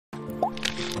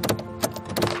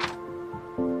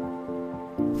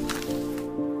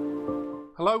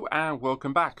Hello and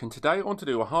welcome back, and today I want to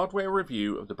do a hardware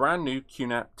review of the brand new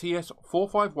QNAP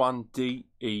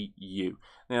TS-451DeU.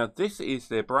 Now this is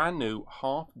their brand new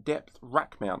half-depth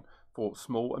rack mount for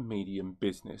small and medium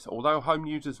business. Although home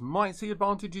users might see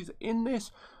advantages in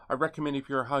this, I recommend if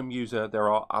you're a home user there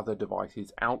are other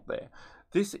devices out there.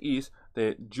 This is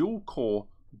their dual-core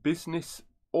business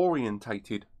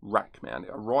orientated rack mount.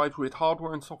 It arrives with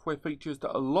hardware and software features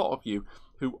that a lot of you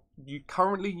who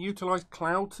currently utilize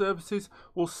cloud services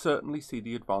will certainly see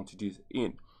the advantages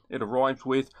in. It arrives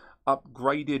with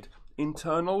upgraded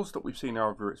internals that we've seen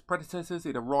over its predecessors.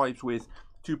 It arrives with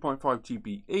 2.5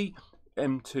 GB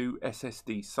M2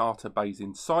 SSD SATA bays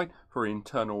inside for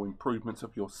internal improvements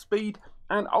of your speed,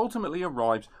 and ultimately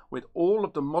arrives with all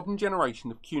of the modern generation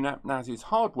of QNAP NAS's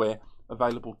hardware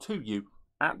available to you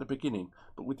at the beginning,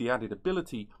 but with the added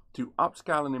ability to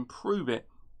upscale and improve it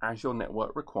as your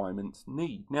network requirements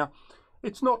need. Now,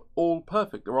 it's not all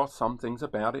perfect. There are some things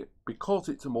about it, because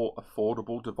it's a more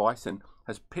affordable device and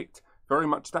has picked very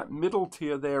much that middle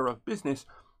tier there of business,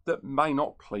 that may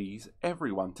not please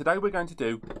everyone. Today we're going to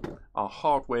do our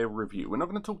hardware review. We're not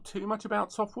going to talk too much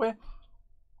about software,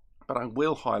 but I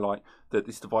will highlight that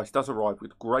this device does arrive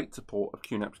with great support of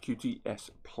QNAP's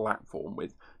QTS platform,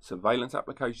 with surveillance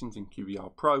applications in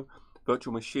QVR Pro,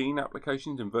 virtual machine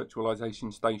applications in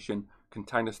Virtualization Station,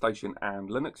 Container Station and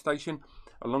Linux Station.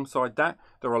 Alongside that,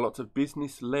 there are lots of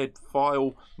business-led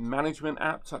file management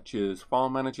apps such as File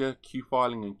Manager,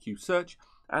 Qfiling and Qsearch,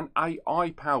 and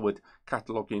AI-powered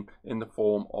cataloging in the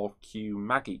form of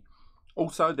QMaggie.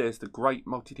 Also, there's the great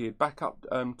multi-tiered backup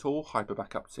tool, Hyper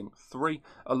Backup Sync 3,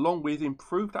 along with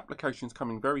improved applications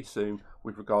coming very soon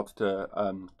with regards to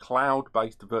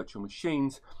cloud-based virtual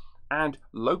machines and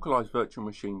localized virtual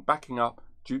machine backing up,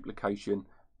 duplication,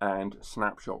 and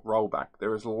snapshot rollback.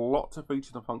 There is lots of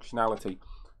features and functionality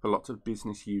for lots of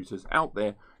business users out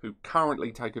there who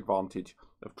currently take advantage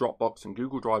of Dropbox and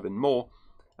Google Drive and more,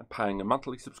 and paying a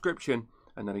monthly subscription,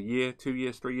 and then a year, 2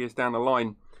 years, 3 years down the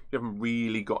line, you haven't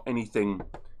really got anything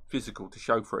physical to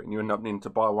show for it, and you end up needing to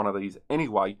buy one of these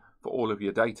anyway for all of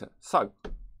your data. So,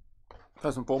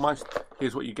 first and foremost,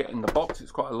 here's what you get in the box.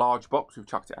 It's quite a large box. We've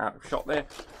chucked it out of shot there.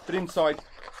 But inside,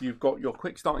 you've got your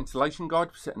quick start installation guide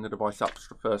for setting the device up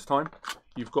for the first time.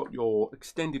 You've got your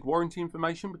extended warranty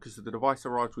information, because the device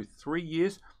arrives with 3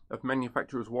 years of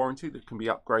manufacturer's warranty that can be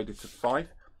upgraded to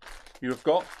 5. You've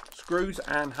got screws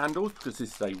and handles, because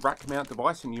this is a rack mount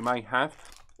device and you may have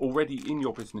already in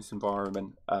your business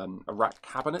environment a rack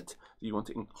cabinet that you want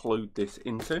to include this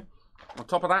into. On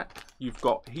top of that, you've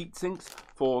got heat sinks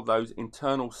for those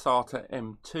internal SATA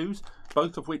M2s,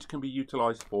 both of which can be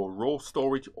utilized for raw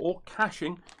storage or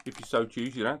caching if you so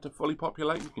choose. You don't have to fully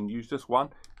populate, you can use just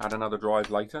one, add another drive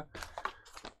later.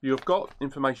 You've got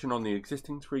information on the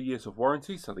existing 3 years of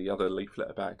warranty, so the other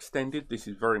leaflet about extended. This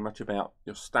is very much about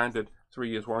your standard 3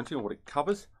 years warranty and what it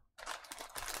covers.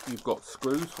 You've got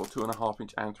screws for 2.5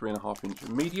 inch and 3.5 inch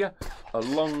media,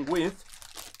 along with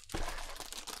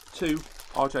 2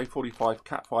 RJ45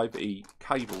 Cat5e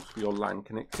cables for your LAN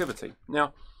connectivity.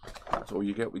 Now, that's all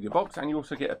you get with your box, and you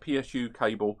also get a PSU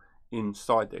cable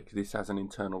inside there, because this has an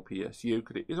internal PSU,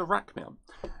 because it is a rack mount.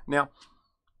 Now,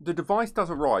 the device does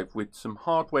arrive with some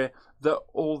hardware that,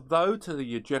 although to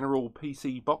the general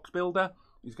PC box builder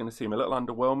is going to seem a little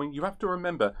underwhelming, you have to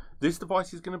remember this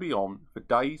device is going to be on for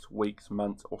days, weeks,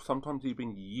 months, or sometimes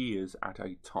even years at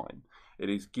a time. It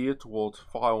is geared towards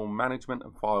file management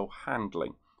and file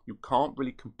handling. You can't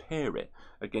really compare it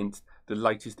against the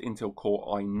latest Intel Core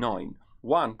i9.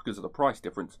 One, because of the price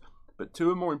difference, but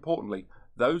two, and more importantly,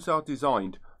 those are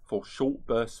designed for short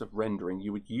bursts of rendering.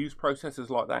 You would use processors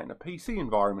like that in a PC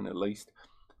environment, at least,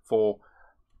 for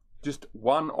just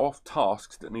one-off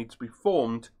tasks that need to be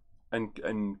formed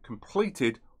and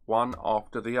completed one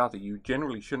after the other. You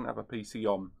generally shouldn't have a PC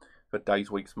on for days,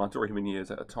 weeks, months, or even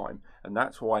years at a time, and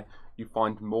that's why you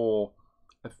find more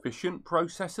efficient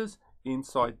processors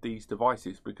inside these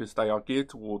devices, because they are geared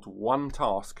towards one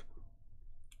task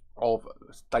of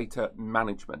data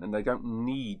management, and they don't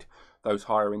need those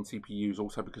higher end CPUs,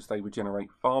 also because they would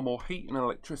generate far more heat and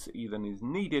electricity than is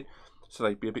needed, so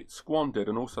they'd be a bit squandered,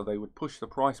 and also they would push the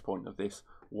price point of this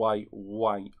way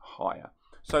higher.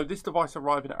 So this device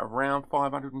arriving at around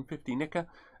 550 Nika,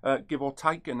 give or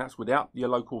take, and that's without your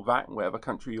local VAT in whatever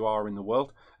country you are in the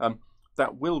world.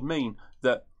 That will mean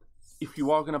that if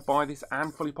you are going to buy this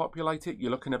and fully populate it,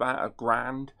 you're looking about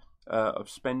 $1,000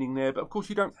 of spending there. But of course,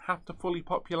 you don't have to fully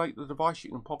populate the device. You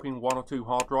can pop in 1 or 2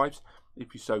 hard drives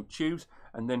if you so choose,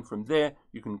 and then from there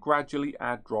you can gradually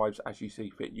add drives as you see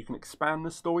fit. You can expand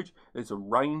the storage. There's a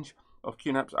range of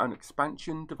QNAP's own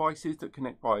expansion devices that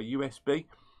connect via USB,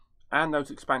 And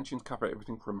those expansions cover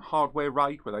everything from hardware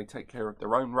RAID, where they take care of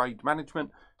their own RAID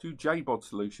management, to JBOD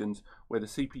Solutions, where the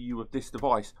CPU of this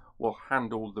device will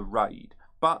handle the RAID.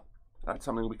 But that's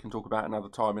something we can talk about another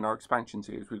time in our expansion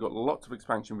series. We've got lots of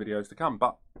expansion videos to come,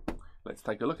 but let's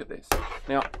take a look at this.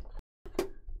 Now,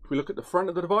 if we look at the front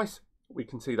of the device, we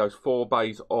can see those 4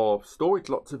 bays of storage,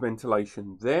 lots of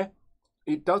ventilation there.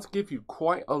 It does give you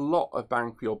quite a lot of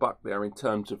bang for your buck there in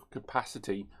terms of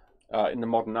capacity in the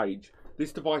modern age.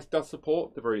 This device does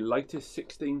support the very latest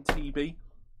 16 TB,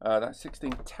 that's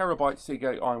 16 terabyte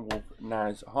Seagate Ironwolf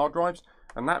NAS hard drives,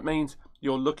 and that means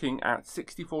you're looking at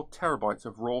 64 terabytes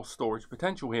of raw storage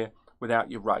potential here without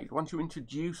your RAID. Once you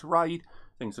introduce RAID,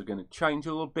 things are going to change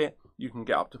a little bit. You can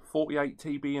get up to 48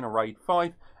 TB in a RAID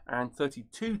 5 and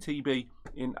 32 TB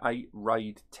in a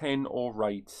RAID 10 or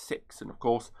RAID 6. And of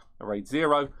course, a RAID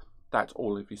 0, that's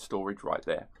all of your storage right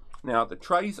there. Now, the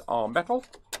trays are metal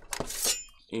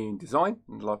in design,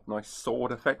 and love nice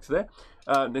sword effects there.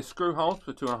 There's screw holes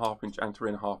for 2.5 inch and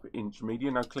 3.5 inch media.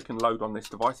 No click and load on this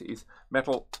device. It is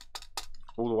metal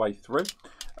all the way through.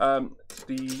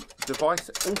 The device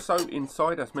also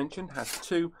inside, as mentioned, has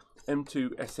 2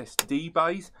 M.2 SSD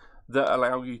bays that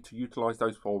allow you to utilize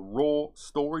those for raw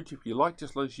storage if you like,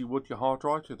 just as you would your hard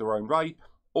drives with their own RAID,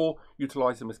 or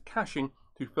utilize them as caching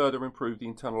to further improve the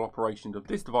internal operation of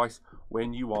this device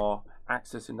when you are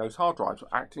accessing those hard drives,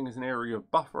 acting as an area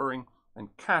of buffering and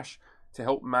cache to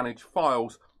help manage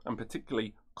files, and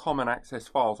particularly common access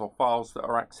files or files that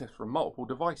are accessed from multiple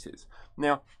devices.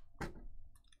 Now,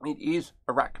 it is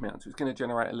a rack mount, so it's going to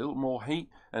generate a little more heat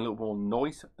and a little more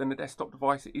noise than a desktop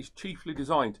device. It is chiefly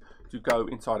designed to go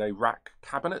inside a rack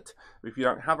cabinet. If you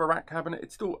don't have a rack cabinet,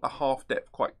 it's still a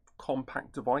half-depth, quite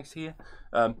compact device here.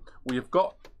 We have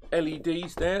got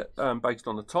LEDs there based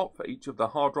on the top for each of the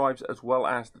hard drives, as well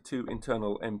as the 2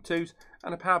 internal M.2s,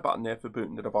 and a power button there for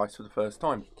booting the device for the first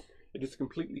time. It is a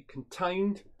completely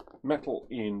contained metal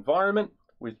environment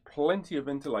with plenty of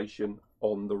ventilation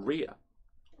on the rear.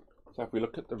 So if we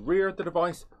look at the rear of the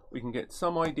device, we can get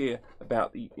some idea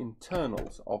about the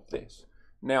internals of this.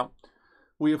 Now,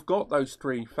 we have got those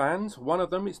 3 fans. One of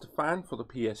them is the fan for the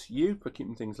PSU for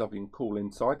keeping things lovely and cool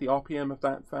inside. The RPM of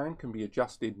that fan can be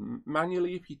adjusted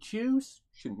manually if you choose.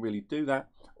 Shouldn't really do that.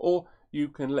 Or you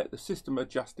can let the system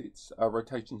adjust its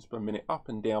rotations per minute up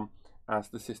and down as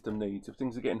the system needs. If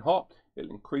things are getting hot,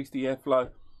 it'll increase the airflow.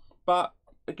 But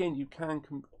again, you can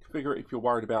configure it if you're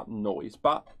worried about noise.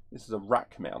 But this is a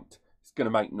rack mount. It's going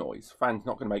to make noise. Fan's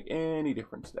not going to make any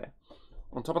difference there.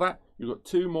 On top of that, you've got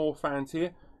 2 more fans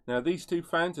here. Now, these 2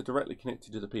 fans are directly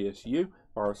connected to the PSU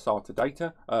via a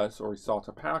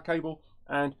SATA power cable,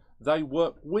 and they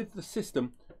work with the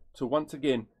system to once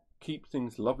again keep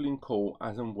things lovely and cool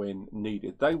as and when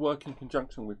needed. They work in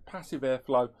conjunction with passive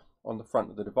airflow on the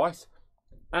front of the device.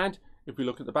 And if we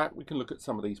look at the back, we can look at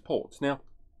some of these ports. Now,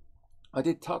 I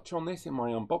did touch on this in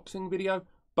my unboxing video,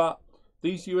 but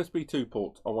these USB 2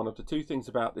 ports are one of the 2 things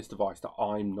about this device that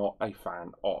I'm not a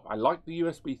fan of. I like the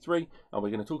USB 3, and we're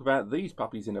going to talk about these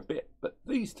puppies in a bit, but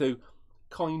these 2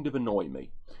 kind of annoy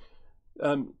me.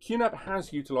 QNAP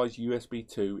has utilized USB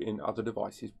 2 in other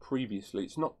devices previously.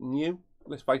 It's not new.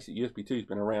 Let's face it, USB 2 has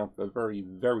been around for a very,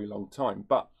 very long time.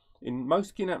 But in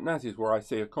most QNAP NASs where I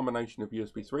see a combination of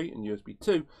USB 3 and USB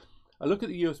 2, I look at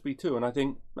the USB 2 and I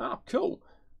think, cool.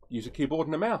 Use a keyboard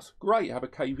and a mouse. Great, have a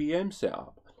KVM set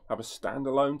up. Have a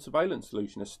standalone surveillance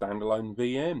solution, a standalone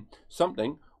VM,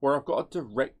 something where I've got a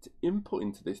direct input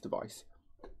into this device.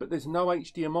 But there's no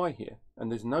HDMI here, and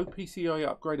there's no PCI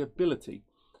upgradability.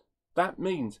 That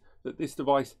means that this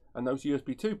device and those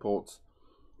USB 2 ports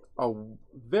are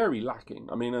very lacking.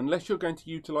 I mean, unless you're going to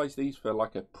utilize these for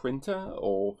like a printer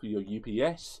or for your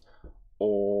UPS,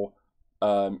 or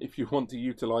if you want to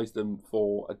utilize them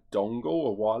for a dongle,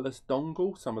 a wireless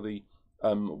dongle, some of the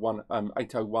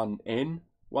 801N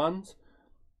ones,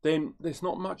 then there's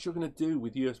not much you're going to do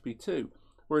with USB 2.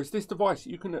 Whereas this device,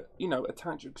 you can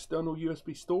attach external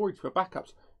USB storage for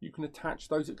backups. You can attach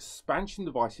those expansion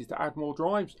devices to add more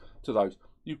drives to those.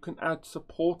 You can add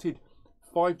supported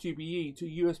 5GBE to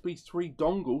USB 3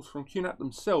 dongles from QNAP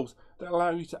themselves that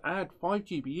allow you to add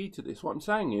 5GBE to this. What I'm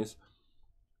saying is,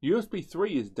 USB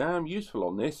 3 is damn useful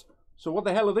on this. So what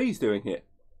the hell are these doing here?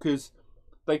 Because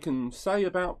they can say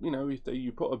about, if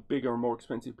you put a bigger and more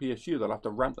expensive PSU, they'll have to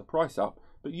ramp the price up.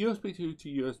 But USB 2 to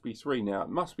USB 3 now, it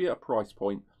must be at a price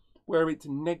point where it's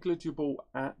negligible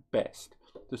at best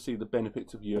to see the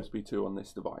benefits of USB 2 on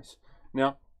this device.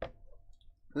 Now,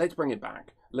 let's bring it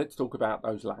back. Let's talk about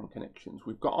those LAN connections.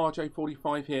 We've got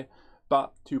RJ45 here,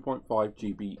 but 2.5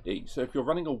 GBE. So if you're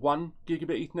running a 1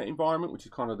 gigabit Ethernet environment, which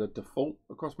is kind of the default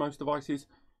across most devices,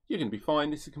 you're going to be fine.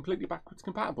 This is completely backwards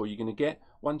compatible. You're going to get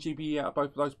 1 GBE out of both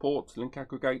of those ports, link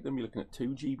aggregate them. You're looking at 2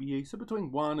 GBE, so between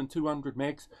 1 and 200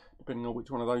 megs, depending on which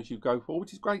one of those you go for,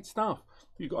 which is great stuff.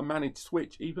 If you've got a managed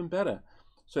switch, even better.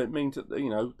 So it means that, you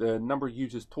know, the number of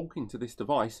users talking to this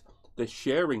device, they're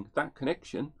sharing that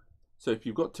connection. So if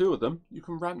you've got 2 of them, you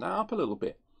can ramp that up a little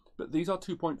bit. But these are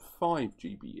 2.5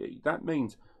 GBE. That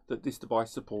means that this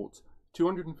device supports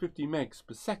 250 megs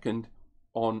per second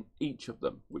on each of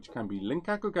them, which can be link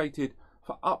aggregated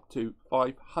for up to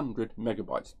 500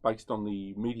 megabytes based on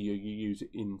the media you use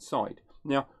inside.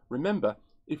 Now, remember,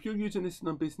 if you're using this in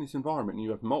a business environment and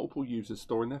you have multiple users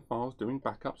storing their files, doing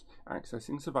backups,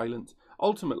 accessing surveillance,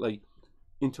 ultimately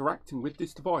interacting with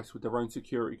this device with their own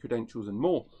security credentials and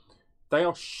more, they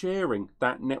are sharing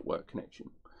that network connection.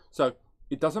 So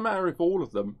it doesn't matter if all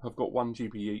of them have got 1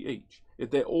 GBE each.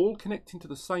 If they're all connecting to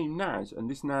the same NAS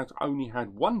and this NAS only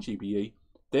had 1 GBE,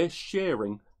 they're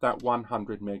sharing that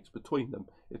 100 megs between them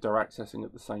if they're accessing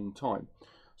at the same time.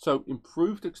 So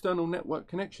improved external network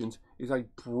connections is a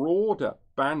broader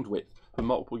bandwidth for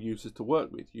multiple users to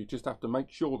work with. You just have to make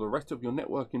sure the rest of your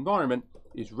network environment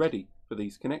is ready for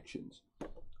these connections.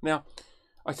 Now,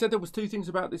 I said there was 2 things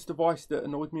about this device that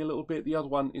annoyed me a little bit. The other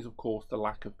one is, of course, the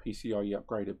lack of PCIe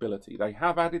upgradability. They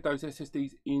have added those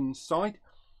SSDs inside,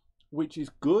 which is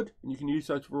good, and you can use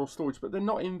those for raw storage, but they're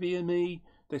not NVMe,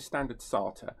 they're standard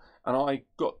SATA. And I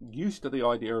got used to the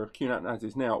idea of QNAP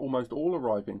NASs now almost all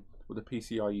arriving with a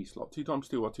PCIe slot,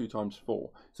 2x2 or 2x4.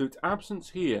 So its absence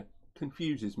here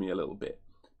confuses me a little bit,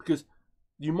 because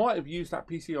you might have used that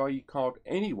PCIe card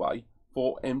anyway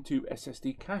for M2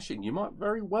 SSD caching. You might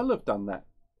very well have done that,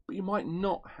 but you might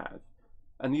not have.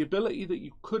 And the ability that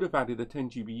you could have added a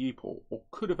 10 GBE port, or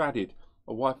could have added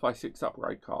a Wi-Fi 6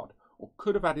 upgrade card, or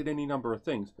could have added any number of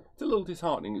things, it's a little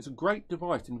disheartening. It's a great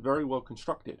device and very well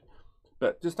constructed,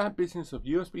 but just that business of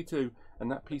USB 2 and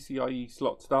that PCIe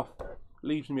slot stuff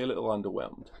leaves me a little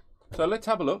underwhelmed. So let's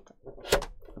have a look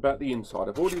about the inside.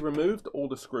 I've already removed all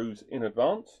the screws in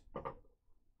advance,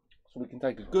 so we can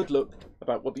take a good look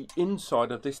about what the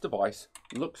inside of this device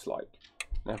looks like.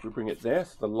 Now if we bring it there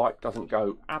so the light doesn't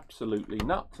go absolutely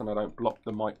nuts and I don't block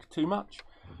the mic too much,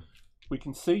 we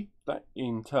can see that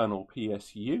internal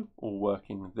PSU all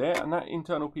working there, and that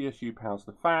internal PSU powers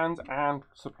the fans and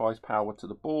supplies power to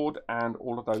the board and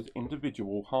all of those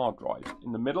individual hard drives.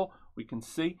 In the middle we can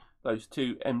see those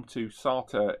 2 M2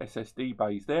 SATA SSD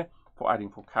bays there for adding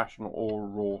for caching or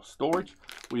raw storage.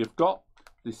 We have got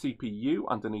the CPU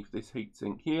underneath this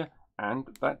heatsink here and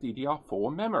that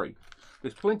DDR4 memory.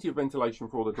 There's plenty of ventilation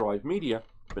for all the drive media,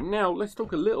 but now let's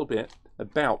talk a little bit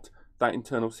about that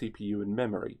internal CPU and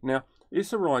memory. Now,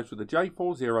 this arrives with a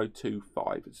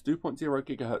J4025. It's a 2.0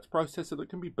 GHz processor that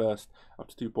can be burst up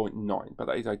to 2.9, but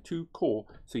that is a 2-core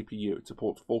CPU. It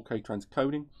supports 4K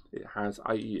transcoding. It has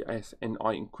AES-NI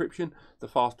encryption, the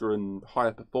faster and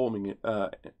higher performing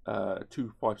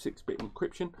 256-bit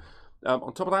encryption.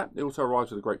 On top of that, it also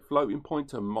arrives with a great floating point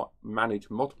to manage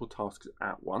multiple tasks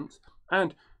at once.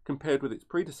 And compared with its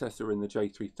predecessor in the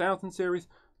J3000 series,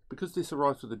 because this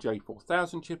arrives with the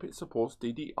J4000 chip, it supports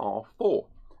DDR4.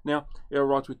 Now, it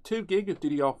arrives with 2 gig of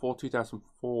DDR4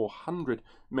 2400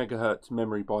 MHz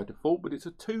memory by default, but it's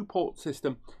a 2-port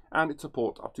system and it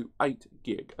supports up to 8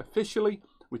 gig officially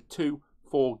with 2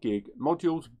 4 gig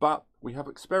modules, but we have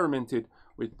experimented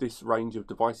with this range of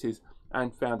devices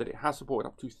and found that it has supported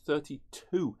up to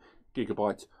 32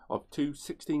 gigabytes of 2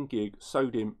 16 gig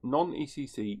SODIMM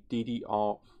non-ECC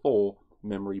DDR4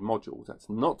 memory modules. That's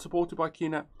not supported by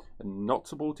QNAP and not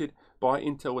supported by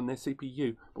Intel and their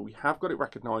CPU, but we have got it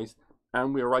recognized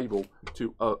and we are able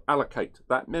to allocate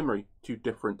that memory to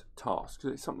different tasks.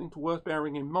 It's something worth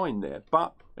bearing in mind there,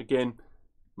 but again,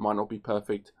 might not be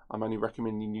perfect. I'm only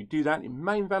recommending you do that. It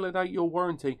may invalidate your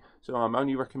warranty, so I'm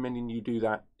only recommending you do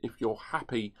that if you're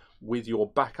happy with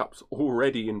your backups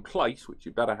already in place, which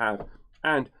you better have,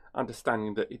 and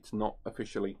understanding that it's not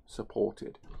officially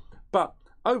supported. But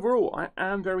overall, I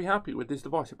am very happy with this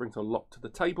device. It brings a lot to the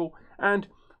table, and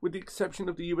with the exception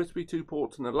of the USB 2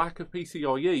 ports and the lack of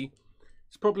PCIe,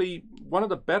 it's probably one of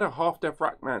the better half-depth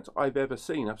rack mounts I've ever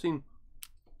seen. I've seen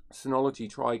Synology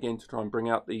try again to try and bring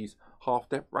out these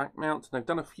half-depth rack mounts, and they've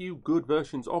done a few good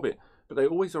versions of it, but they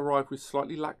always arrive with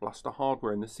slightly lackluster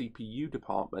hardware in the CPU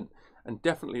department, and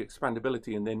definitely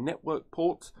expandability, and their network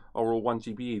ports are all 1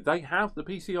 GBE. They have the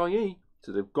PCIe,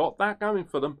 so they've got that going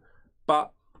for them,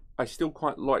 but I still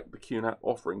quite like the QNAP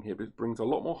offering here, because it brings a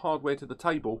lot more hardware to the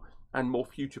table and more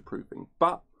future-proofing.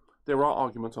 But there are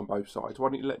arguments on both sides. Why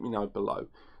don't you let me know below?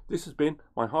 This has been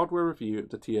my hardware review of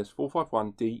the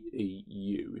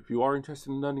TS-451DeU. If you are interested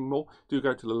in learning more, do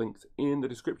go to the links in the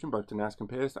description, both to NAS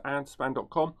Compares and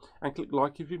span.com, and click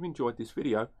like if you've enjoyed this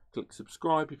video. Click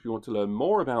subscribe if you want to learn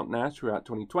more about NAS throughout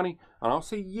 2020, and I'll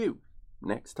see you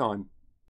next time.